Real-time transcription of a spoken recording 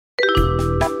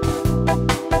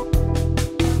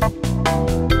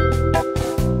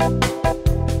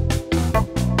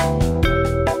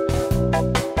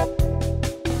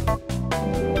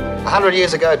100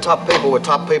 years ago, top people were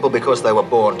top people because they were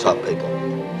born top people.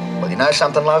 Well, you know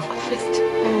something, love?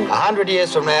 100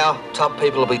 years from now, top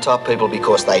people will be top people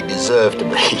because they deserve to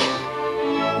be.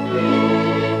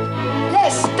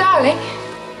 Les, darling.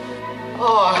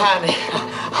 Oh, honey.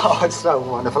 Oh, it's so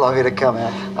wonderful of you to come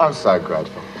out. I'm so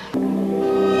grateful.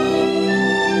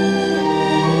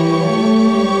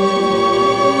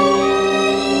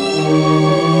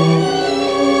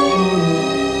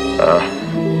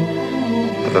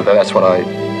 That's what I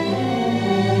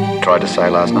tried to say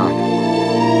last night.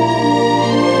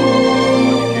 When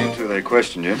you came to, they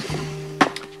questioned you.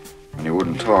 When you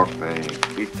wouldn't talk, they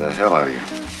beat the hell out of you.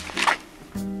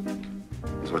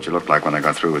 That's what you looked like when they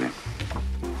got through with you.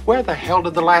 Where the hell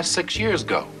did the last 6 years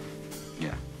go?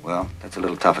 Yeah, well, that's a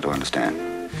little tougher to understand.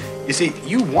 You see,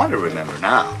 you want to remember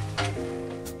now.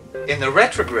 In the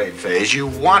retrograde phase, you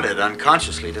wanted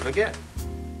unconsciously to forget.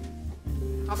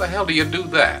 How the hell do you do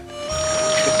that?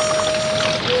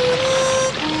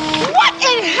 What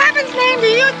in heaven's name do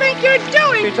you think you're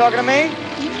doing? You talking to me?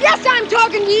 Yes, I'm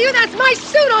talking to you. That's my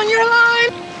suit on your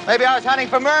line. Maybe I was hunting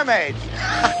for mermaids.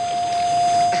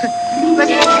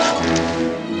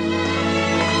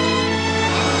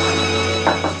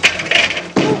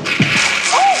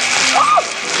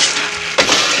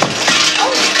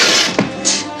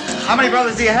 How many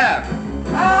brothers do you have?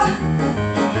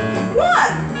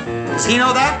 One. Does he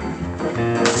know that?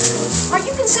 Are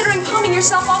you considering palming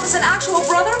yourself off as an actual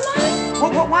brother of mine?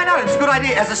 Well, why not? It's a good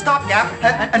idea as a stopgap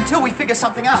until we figure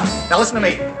something out. Now listen to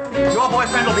me. Your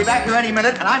boyfriend will be back here any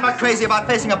minute, and I'm not crazy about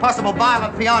facing a possible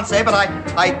violent fiancé, but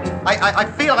I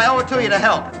feel I owe it to you to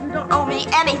help. You don't owe me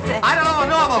anything. I don't owe a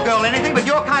normal girl anything, but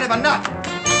you're kind of a nut.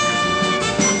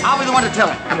 I'll be the one to tell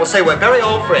him, and we'll say we're very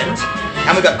old friends,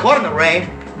 and we got caught in the rain,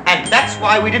 and that's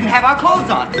why we didn't have our clothes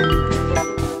on.